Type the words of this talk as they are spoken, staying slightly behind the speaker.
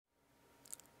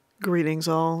Greetings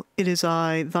all, it is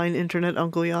I, thine internet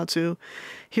Uncle Yatsu,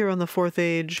 here on the 4th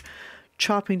Age,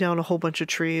 chopping down a whole bunch of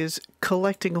trees,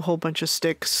 collecting a whole bunch of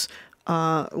sticks.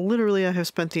 Literally I have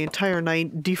spent the entire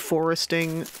night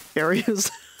deforesting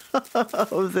areas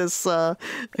of this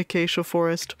acacia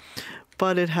forest,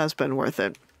 but it has been worth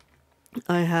it.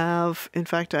 I have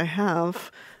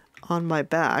on my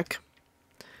back,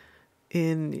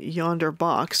 in yonder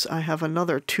box, I have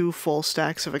another 2 full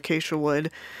stacks of acacia wood,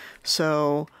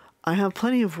 so I have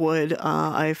plenty of wood.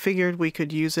 I figured we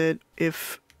could use it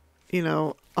if, you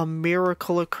know, a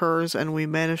miracle occurs and we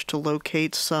manage to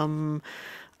locate some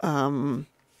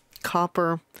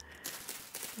copper.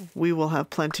 We will have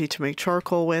plenty to make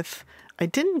charcoal with. I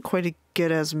didn't quite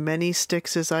get as many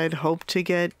sticks as I had hoped to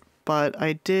get, but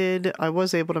I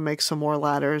was able to make some more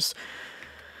ladders.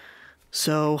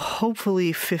 So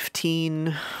hopefully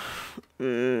 15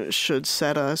 should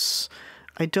set us.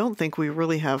 I don't think we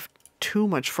really have too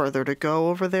much further to go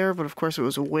over there, but of course it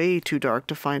was way too dark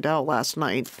to find out last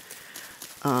night.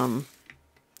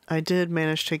 I did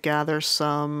manage to gather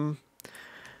some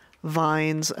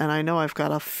vines, and I know I've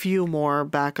got a few more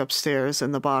back upstairs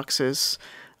in the boxes.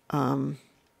 I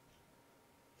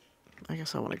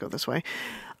guess I want to go this way.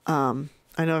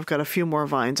 I know I've got a few more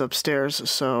vines upstairs,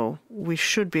 so we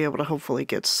should be able to hopefully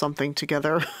get something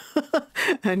together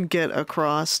and get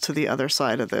across to the other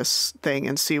side of this thing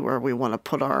and see where we want to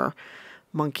put our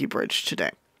monkey bridge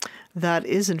today. That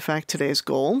is, in fact, today's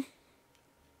goal.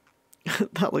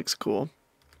 That looks cool.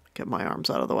 Get my arms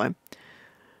out of the way.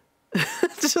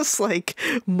 It's just like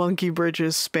monkey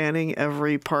bridges spanning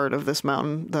every part of this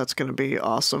mountain. That's going to be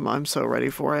awesome. I'm so ready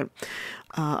for it.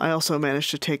 I also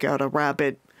managed to take out a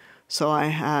rabbit.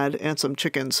 And some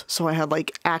chickens. So I had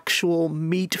like actual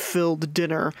meat-filled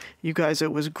dinner. You guys,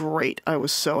 it was great. I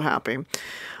was so happy.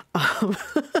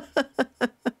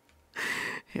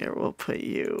 Here, we'll put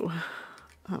you.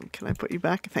 Can I put you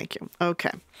back? Thank you.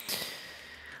 Okay.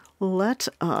 Let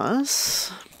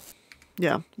us.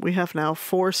 Yeah, we have now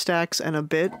 4 stacks and a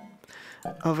bit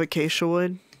of acacia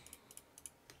wood.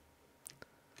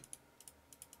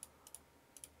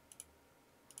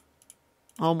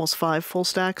 Almost 5 full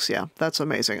stacks. Yeah, that's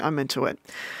amazing. I'm into it.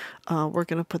 We're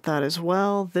going to put that as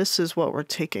well. This is what we're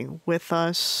taking with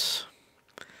us.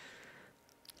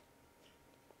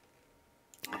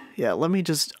 Yeah, let me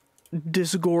just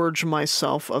disgorge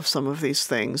myself of some of these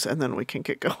things, and then we can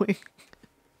get going.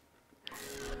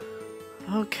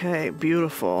 Okay,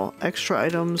 beautiful. Extra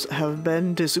items have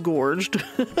been disgorged.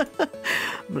 I'm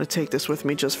going to take this with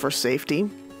me just for safety.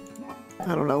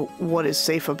 I don't know what is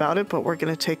safe about it, but we're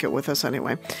going to take it with us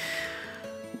anyway.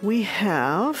 We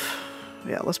have...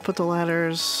 Yeah, let's put the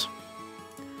ladders...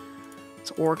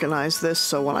 Let's organize this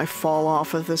so when I fall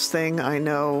off of this thing, I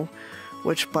know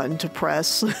which button to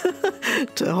press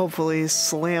to hopefully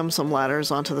slam some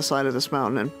ladders onto the side of this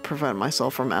mountain and prevent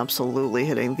myself from absolutely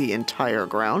hitting the entire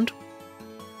ground.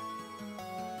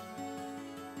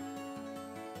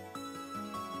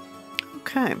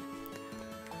 Okay.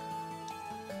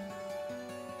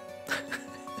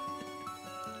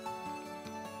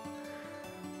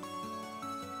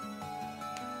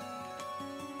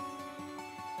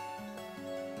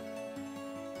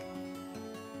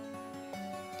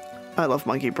 I love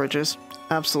monkey bridges.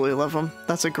 Absolutely love them.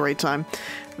 That's a great time.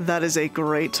 That is a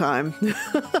great time.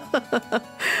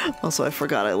 Also, I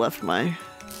forgot I left my...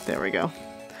 There we go.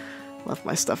 Left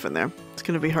my stuff in there. It's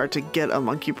going to be hard to get a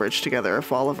monkey bridge together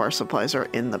if all of our supplies are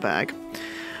in the bag.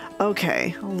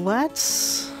 Okay,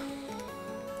 let's...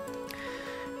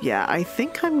 Yeah, I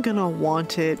think I'm going to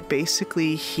want it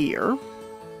basically here.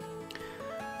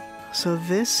 So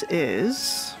this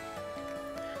is...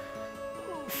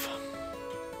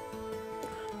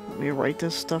 Let me write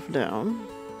this stuff down,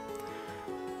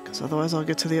 because otherwise I'll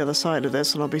get to the other side of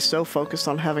this and I'll be so focused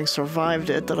on having survived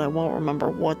it that I won't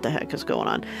remember what the heck is going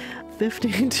on.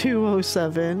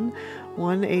 5207,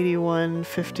 181,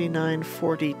 59,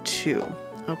 42.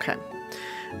 Okay.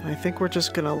 And I think we're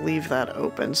just going to leave that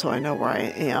open so I know where I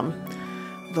am.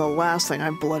 The last thing I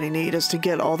bloody need is to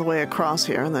get all the way across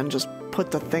here and then just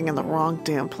put the thing in the wrong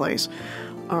damn place.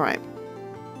 Alright.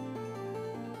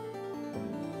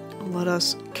 Let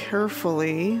us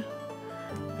carefully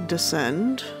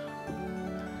descend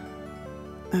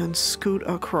and scoot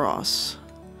across.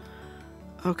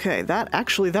 Okay, that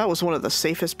was one of the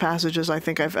safest passages I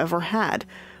think I've ever had.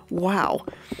 Wow.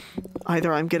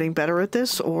 Either I'm getting better at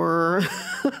this, or...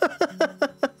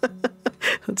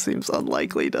 That seems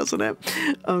unlikely, doesn't it?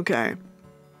 Okay.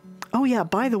 Oh yeah,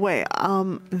 by the way,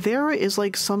 there is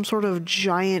like some sort of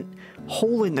giant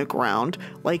hole in the ground,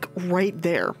 like right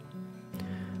there.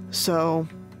 So,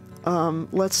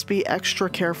 let's be extra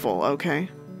careful, okay?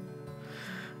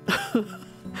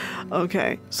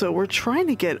 Okay, so we're trying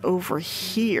to get over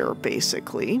here,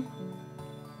 basically.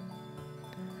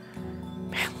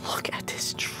 Man, look at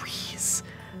these trees.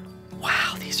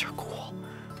 Wow, these are cool.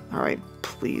 All right,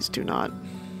 please do not.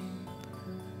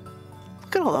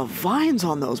 Look at all the vines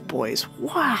on those boys.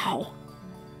 Wow.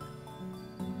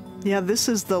 Yeah, this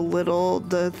is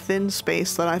the thin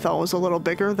space that I thought was a little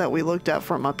bigger that we looked at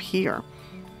from up here.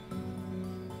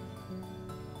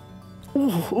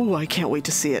 Ooh, I can't wait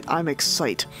to see it. I'm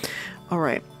excited. All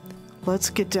right, let's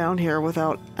get down here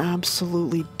without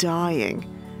absolutely dying.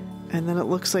 And then it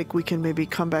looks like we can maybe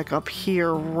come back up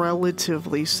here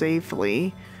relatively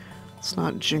safely. Let's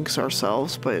not jinx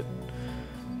ourselves, but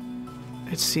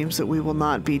it seems that we will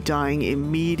not be dying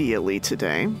immediately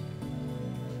today.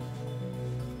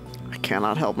 I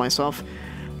cannot help myself.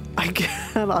 I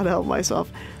cannot help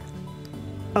myself.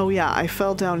 Oh yeah, I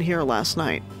fell down here last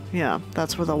night. Yeah,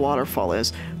 that's where the waterfall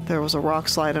is. There was a rock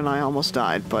slide and I almost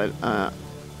died, but,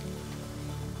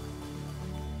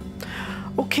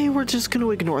 okay, we're just gonna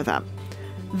ignore that.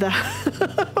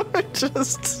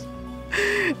 Just...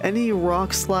 Any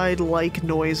rock slide-like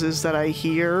noises that I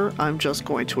hear, I'm just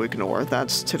going to ignore.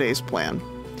 That's today's plan.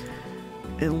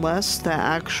 Unless the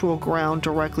actual ground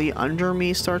directly under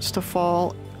me starts to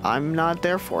fall, I'm not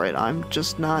there for it. I'm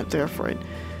just not there for it.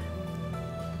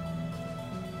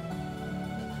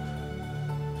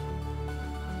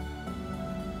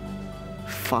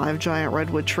 Five giant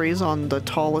redwood trees on the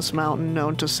tallest mountain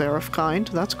known to seraph kind.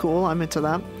 That's cool. I'm into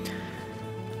that.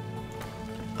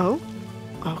 Oh,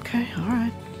 okay, all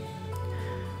right.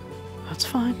 That's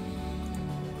fine.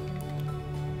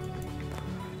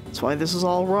 That's why this is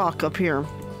all rock up here.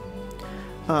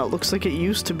 Looks like it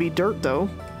used to be dirt, though,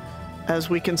 as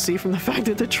we can see from the fact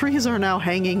that the trees are now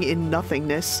hanging in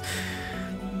nothingness.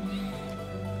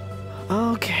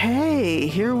 Okay,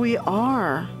 here we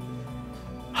are.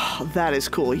 That is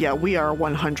cool. Yeah, we are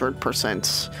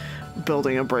 100%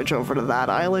 building a bridge over to that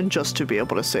island just to be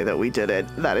able to say that we did it.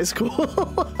 That is cool.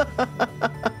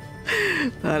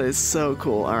 That is so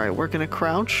cool. All right, we're going to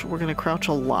crouch. We're going to crouch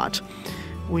a lot.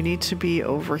 We need to be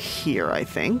over here, I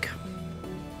think.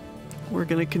 We're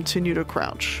going to continue to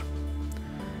crouch.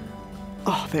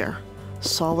 Oh, there.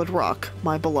 Solid rock,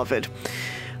 my beloved.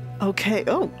 Okay.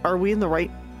 Oh, are we in the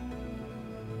right...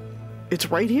 It's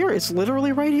right here. It's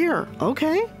literally right here.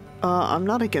 Okay. I'm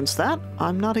not against that.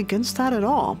 I'm not against that at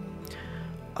all.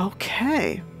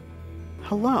 Okay.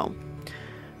 Hello.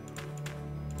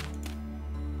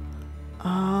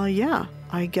 Yeah.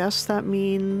 I guess that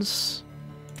means...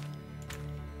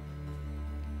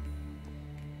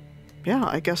 Yeah,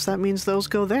 I guess that means those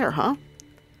go there, huh?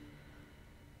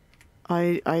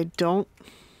 I don't...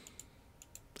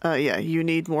 yeah, you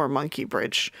need more monkey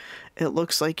bridge. It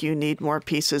looks like you need more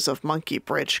pieces of monkey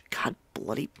bridge. God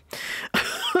bloody...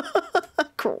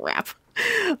 Crap.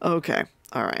 Okay,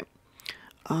 alright.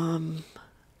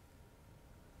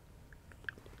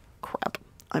 Crap.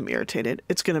 I'm irritated.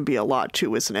 It's gonna be a lot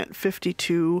too, isn't it?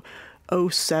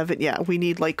 5207. Yeah, we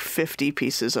need like 50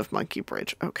 pieces of monkey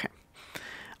bridge. Okay.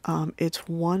 It's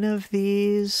one of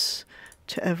these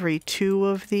to every two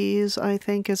of these, I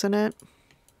think, isn't it?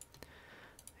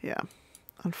 Yeah.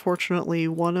 Unfortunately,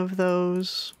 one of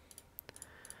those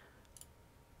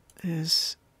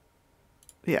is...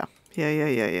 Yeah.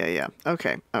 Yeah.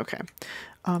 Okay.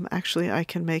 Actually, I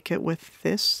can make it with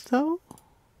this, though.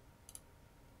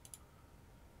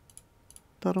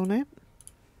 That'll name.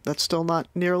 That's still not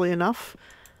nearly enough.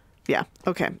 Yeah.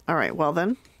 Okay. All right. Well,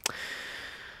 then.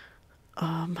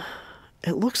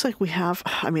 It looks like we have...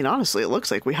 I mean, honestly, it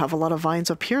looks like we have a lot of vines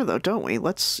up here, though, don't we?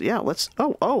 Let's...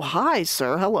 Oh, hi,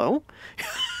 sir. Hello.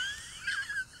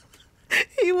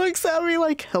 He looks at me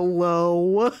like,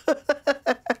 hello.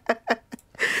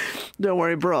 Don't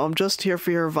worry, bro. I'm just here for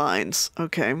your vines.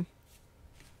 Okay.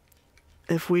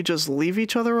 If we just leave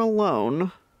each other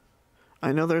alone...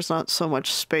 I know there's not so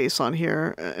much space on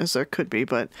here as there could be,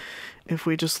 but if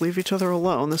we just leave each other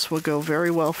alone, this will go very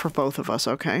well for both of us,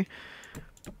 okay?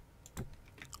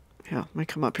 Yeah, let me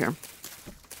come up here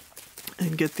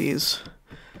and get these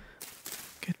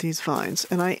vines.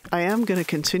 And I am going to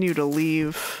continue to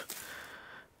leave,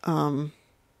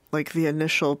 like, the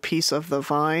initial piece of the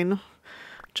vine,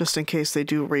 just in case they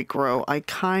do regrow. I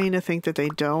kind of think that they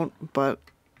don't, but...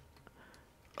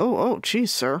 Oh,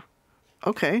 geez, sir.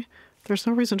 Okay. There's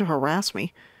no reason to harass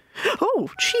me.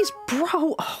 Oh, jeez,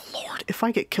 bro. Oh, Lord. If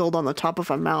I get killed on the top of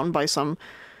a mountain by some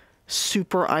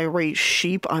super irate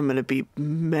sheep, I'm going to be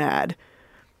mad.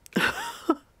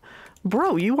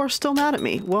 Bro, you are still mad at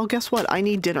me. Well, guess what? I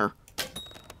need dinner.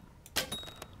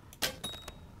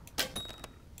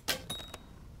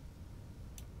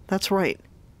 That's right.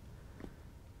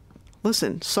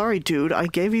 Listen, sorry, dude. I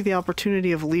gave you the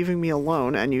opportunity of leaving me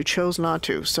alone, and you chose not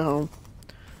to, so...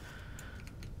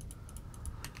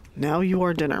 Now you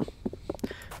are dinner.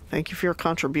 Thank you for your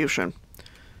contribution.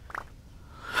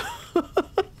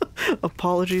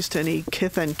 Apologies to any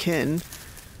kith and kin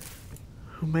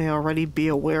who may already be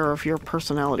aware of your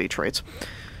personality traits.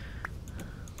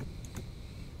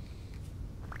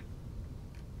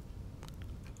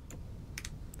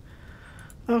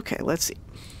 Okay, let's see.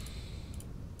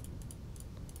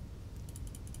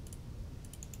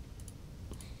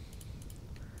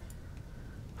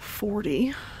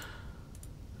 $40.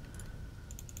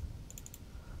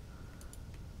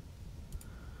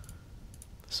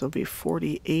 This will be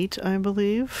 48, I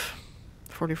believe.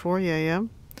 44, yeah.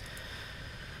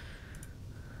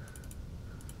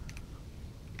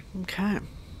 Okay.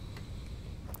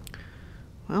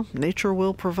 Well, nature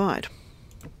will provide.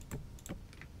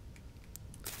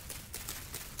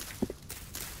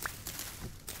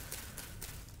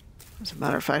 As a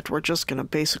matter of fact, we're just going to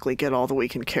basically get all that we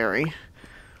can carry.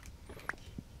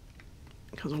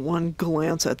 Because one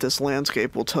glance at this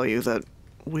landscape will tell you that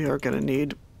we are going to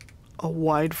need a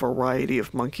wide variety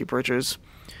of monkey bridges.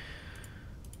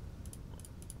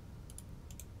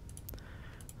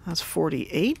 That's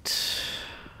 48.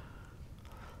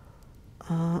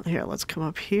 Here, let's come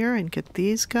up here and get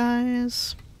these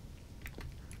guys.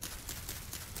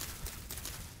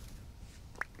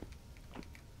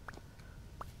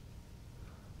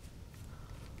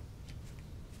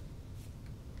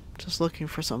 Just looking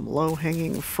for some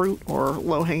low-hanging fruit or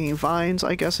low-hanging vines,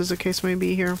 I guess, as the case may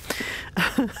be here.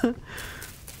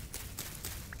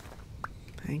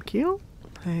 Thank you,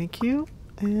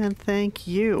 and thank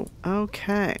you.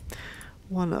 Okay,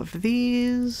 one of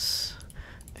these,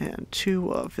 and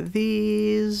two of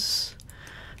these.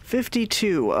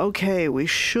 52. Okay, we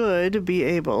should be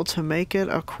able to make it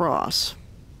across.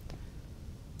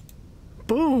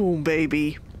 Boom,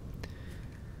 baby.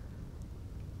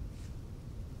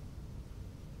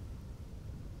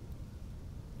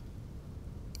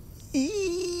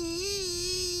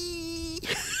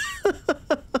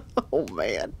 Oh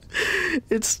man,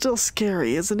 it's still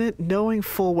scary, isn't it? Knowing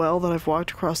full well that I've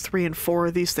walked across 3 and 4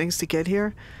 of these things to get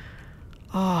here.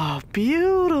 Oh,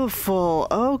 beautiful.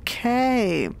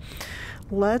 Okay,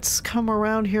 let's come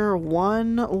around here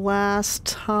one last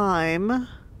time.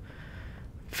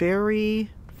 Very,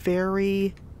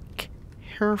 very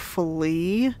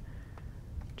carefully.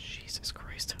 Jesus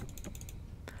Christ.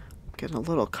 I'm getting a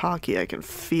little cocky. I can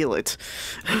feel it.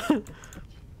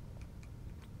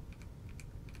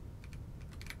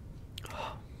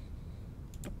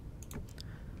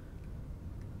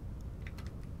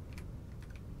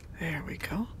 There we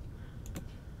go.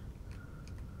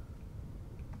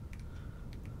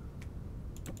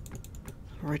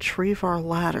 Retrieve our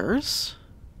ladders.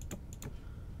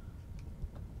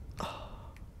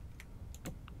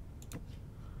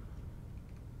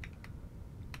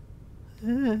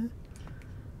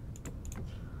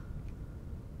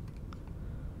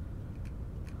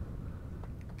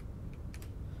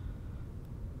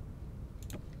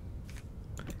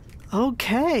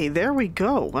 Okay, there we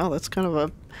go. Wow, that's kind of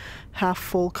a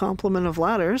half-full complement of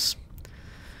ladders.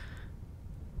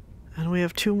 And we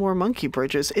have 2 more monkey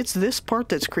bridges. It's this part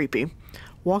that's creepy.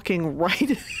 Walking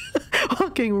right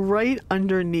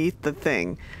underneath the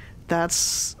thing.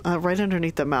 That's right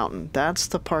underneath the mountain. That's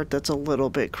the part that's a little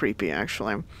bit creepy,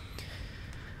 actually.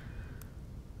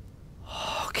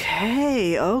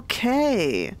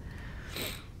 Okay.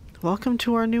 Welcome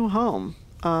to our new home.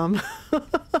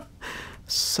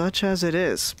 Such as it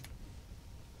is.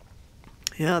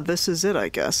 Yeah, this is it, I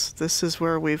guess. This is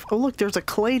where we've... Oh, look, there's a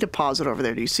clay deposit over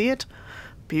there. Do you see it?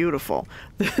 Beautiful.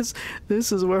 This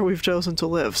is where we've chosen to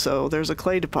live. So there's a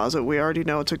clay deposit. We already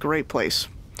know it's a great place.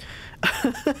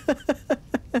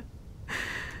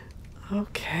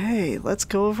 Okay, let's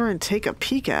go over and take a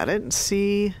peek at it and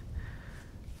see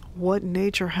what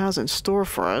nature has in store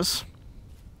for us.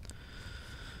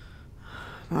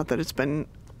 Not that it's been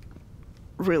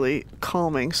really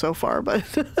calming so far, but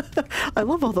I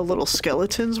love all the little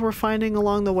skeletons we're finding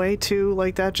along the way too.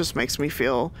 Like, that just makes me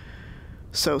feel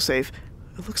so safe.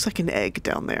 It looks like an egg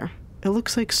down there. It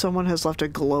looks like someone has left a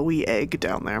glowy egg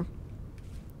down there.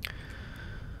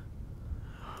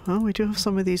 Well, we do have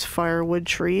some of these firewood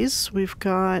trees. We've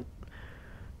got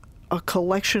a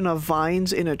collection of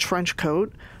vines in a trench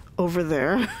coat over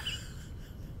there.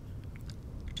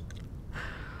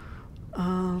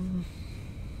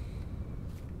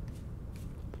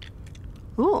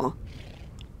 Oh,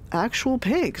 actual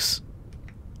pigs.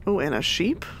 Oh, and a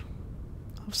sheep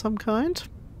of some kind.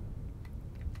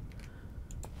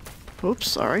 Oops,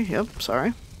 sorry. Yep,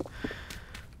 sorry.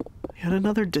 Yet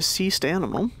another deceased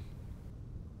animal.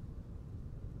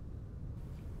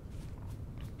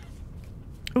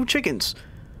 Oh, chickens.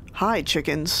 Hi,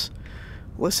 chickens.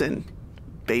 Listen,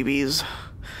 babies.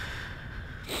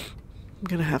 I'm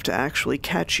gonna have to actually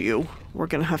catch you. We're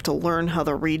gonna have to learn how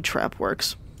the reed trap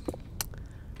works.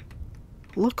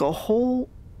 Look, a whole...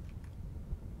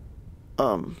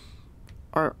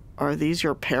 Are these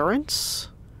your parents?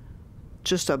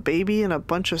 Just a baby and a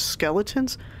bunch of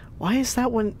skeletons? Why is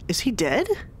that one... Is he dead?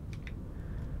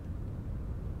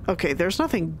 Okay, there's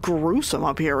nothing gruesome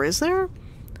up here, is there?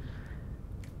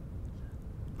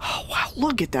 Oh, wow,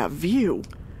 look at that view.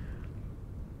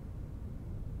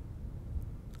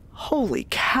 Holy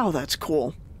cow, that's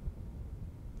cool.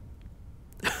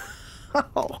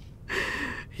 Oh,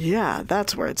 yeah,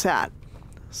 that's where it's at.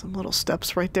 Some little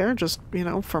steps right there, just, you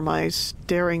know, for my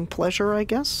staring pleasure, I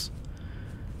guess.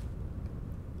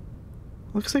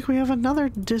 Looks like we have another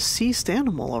deceased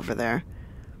animal over there.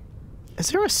 Is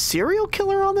there a serial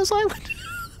killer on this island?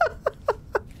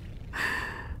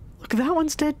 Look, that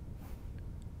one's dead.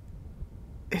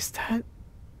 Is that...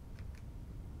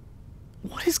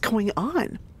 What is going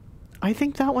on? I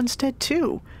think that one's dead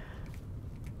too.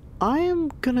 I am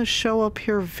gonna show up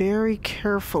here very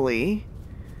carefully.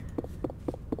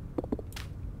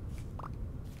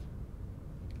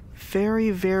 Very,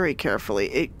 very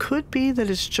carefully. It could be that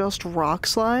it's just rock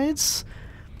slides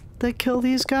that kill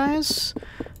these guys.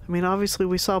 I mean, obviously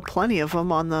we saw plenty of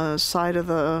them on the side of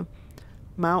the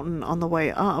mountain on the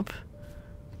way up.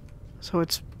 So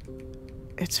it's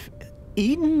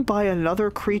eaten by another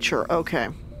creature. Okay.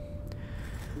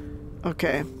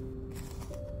 Okay.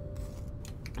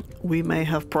 We may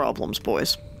have problems,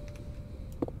 boys.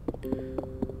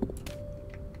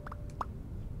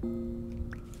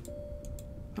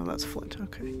 Oh, that's Flint.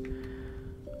 Okay.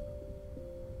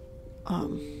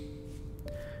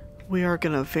 We are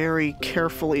gonna very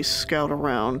carefully scout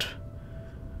around.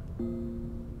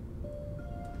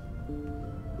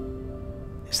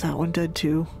 Is that one dead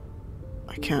too?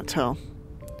 I can't tell.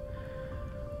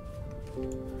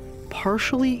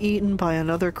 Partially eaten by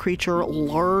another creature,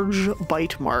 large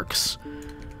bite marks.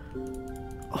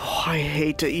 Oh, I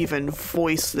hate to even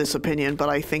voice this opinion, but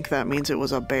I think that means it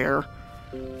was a bear.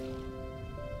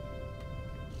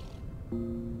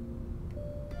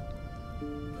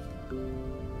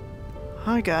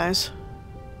 Hi, guys.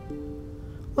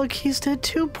 Look, he's dead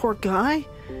too, poor guy.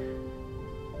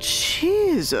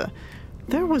 Jeez,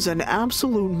 there was an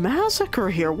absolute massacre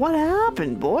here. What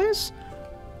happened, boys?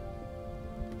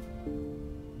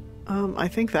 I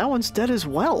think that one's dead as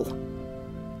well.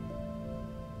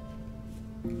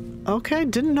 Okay,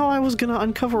 didn't know I was gonna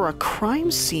uncover a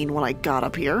crime scene when I got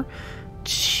up here.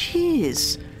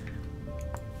 Jeez.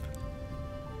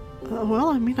 Well,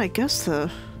 I mean, I guess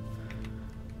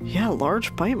yeah,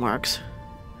 large bite marks.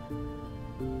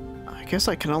 I guess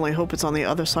I can only hope it's on the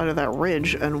other side of that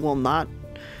ridge and will not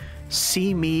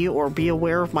see me or be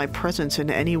aware of my presence in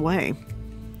any way.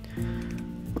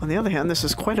 On the other hand, this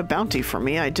is quite a bounty for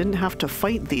me. I didn't have to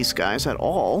fight these guys at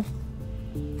all.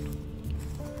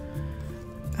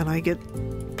 And I get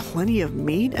plenty of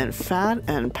meat and fat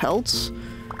and pelts.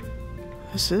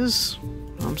 This is...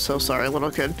 I'm so sorry, little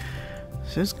kid.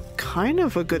 This is kind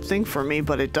of a good thing for me,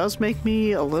 but it does make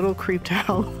me a little creeped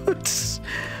out.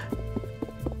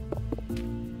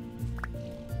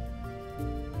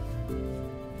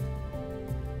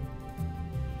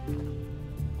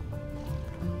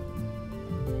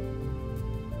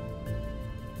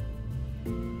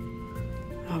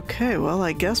 Okay, well,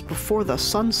 I guess before the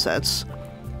sun sets,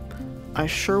 I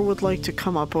sure would like to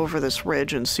come up over this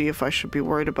ridge and see if I should be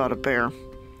worried about a bear.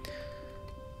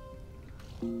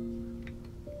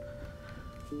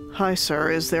 Hi, sir.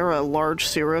 Is there a large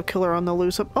serial killer on the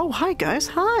loose? Oh, hi, guys.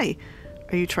 Hi.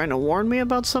 Are you trying to warn me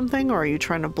about something, or are you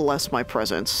trying to bless my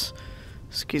presence?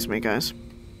 Excuse me, guys.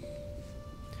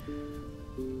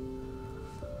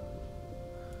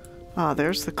 Ah,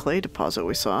 there's the clay deposit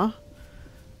we saw.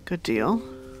 Good deal.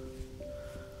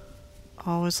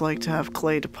 Always like to have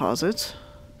clay deposits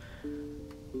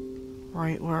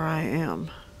right where I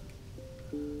am.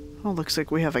 Oh, looks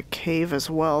like we have a cave as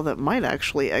well that might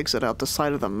actually exit out the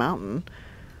side of the mountain.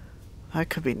 That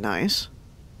could be nice.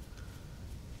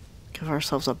 Give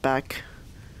ourselves a back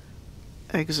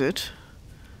exit,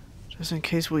 just in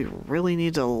case we really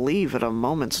need to leave at a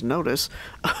moment's notice.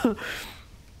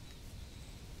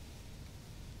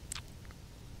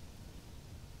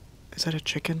 Is that a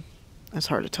chicken? It's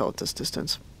hard to tell at this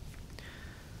distance.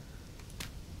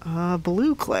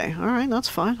 Blue clay. Alright, that's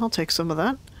fine. I'll take some of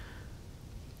that.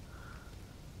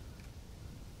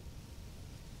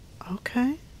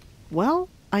 Okay. Well,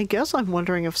 I guess I'm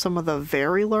wondering if some of the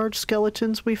very large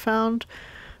skeletons we found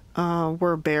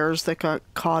were bears that got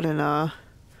caught in a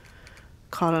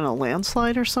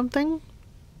landslide or something.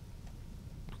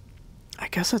 I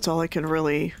guess that's all I can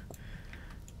really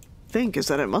think, is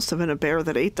that it must have been a bear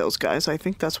that ate those guys. I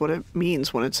think that's what it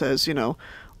means when it says, you know,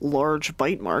 large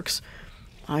bite marks.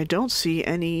 I don't see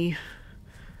any,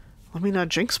 let me not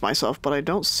jinx myself, but I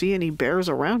don't see any bears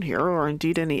around here, or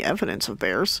indeed any evidence of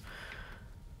bears.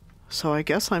 So I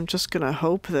guess I'm just going to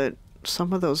hope that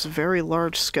some of those very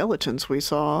large skeletons we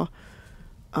saw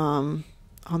on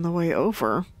the way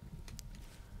over,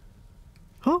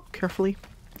 oh, carefully,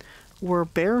 were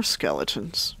bear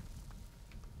skeletons.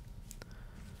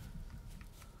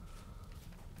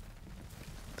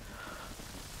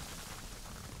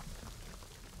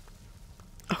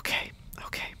 Okay,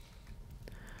 okay.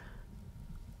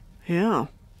 Yeah.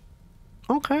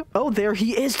 Okay. Oh, there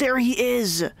he is, there he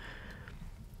is!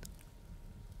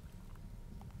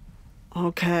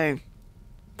 Okay.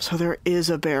 So there is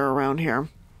a bear around here.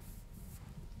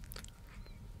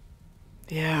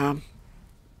 Yeah.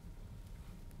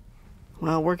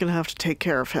 Well, we're gonna have to take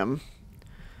care of him.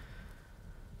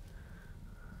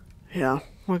 Yeah,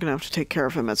 we're gonna have to take care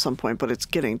of him at some point, but it's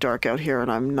getting dark out here,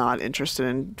 and I'm not interested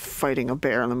in fighting a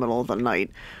bear in the middle of the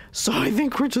night. So I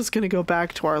think we're just gonna go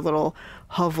back to our little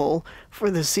hovel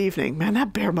for this evening. Man,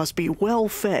 that bear must be well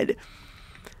fed.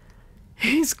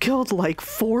 He's killed like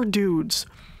 4 dudes.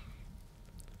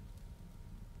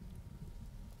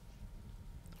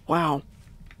 Wow.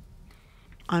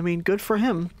 I mean, good for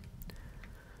him.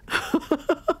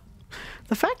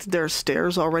 The fact that there are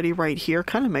stairs already right here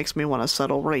kind of makes me want to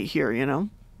settle right here, you know?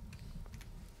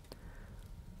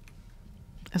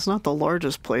 It's not the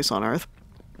largest place on Earth.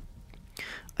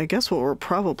 I guess what we're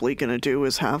probably going to do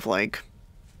is have, like,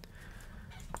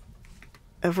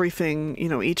 everything, you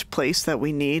know, each place that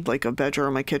we need, like a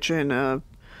bedroom, a kitchen,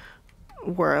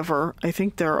 wherever. I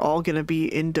think they're all going to be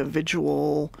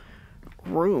individual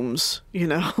rooms, you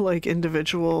know, like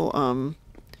individual,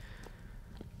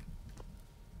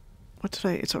 what did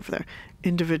I, it's over there,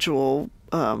 individual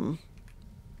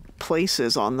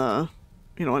places on the,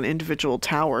 you know, on individual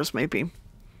towers maybe,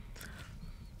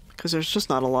 because there's just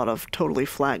not a lot of totally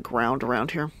flat ground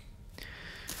around here.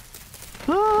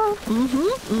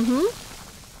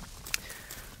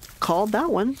 Called that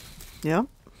one. Yep.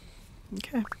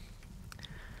 Okay.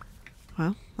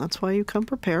 Well, that's why you come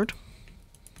prepared.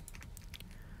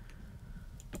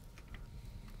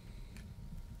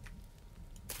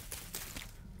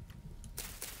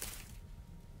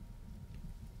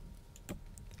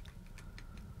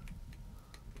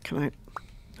 Can I?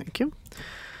 Thank you.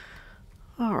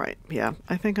 All right. Yeah,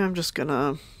 I think I'm just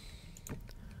gonna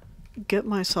get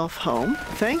myself home.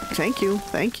 Thank you.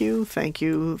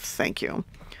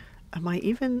 Am I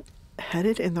even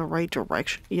headed in the right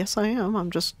direction? Yes, I am. I'm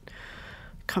just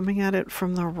coming at it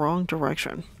from the wrong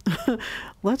direction.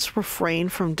 Let's refrain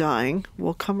from dying.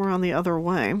 We'll come around the other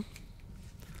way.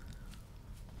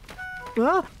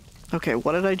 Ah! Okay,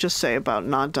 what did I just say about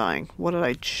not dying? What did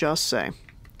I just say?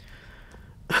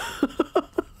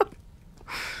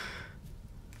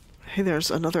 Hey,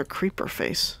 there's another creeper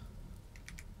face.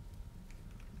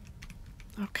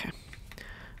 Okay.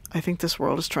 I think this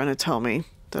world is trying to tell me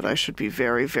that I should be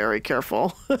very, very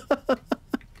careful.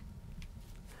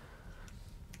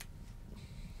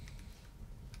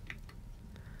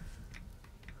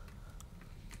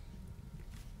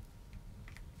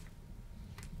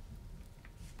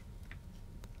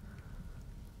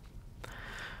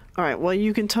 All right, well,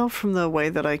 you can tell from the way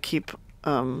that I keep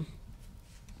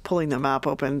pulling the map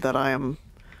open that I am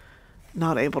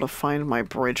not able to find my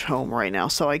bridge home right now.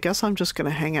 So I guess I'm just going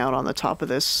to hang out on the top of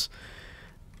this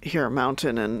here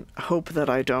mountain and hope that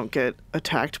I don't get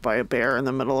attacked by a bear in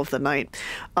the middle of the night.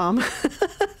 We're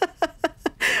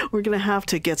going to have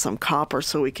to get some copper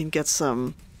so we can get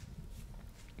some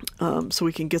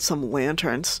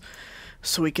lanterns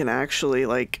so we can actually,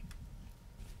 like,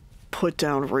 put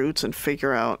down roots and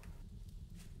figure out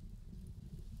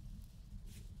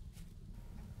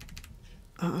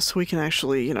so we can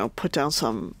actually, you know, put down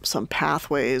some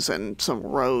pathways and some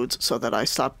roads so that I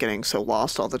stop getting so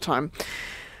lost all the time.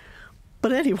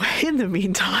 But anyway, in the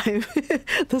meantime,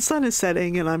 the sun is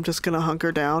setting and I'm just going to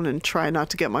hunker down and try not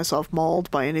to get myself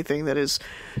mauled by anything that is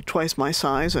twice my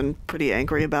size, and pretty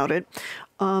angry about it.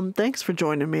 Thanks for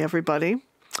joining me, everybody.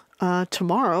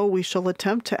 Tomorrow we shall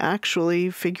attempt to actually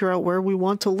figure out where we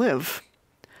want to live.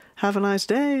 Have a nice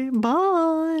day.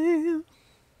 Bye.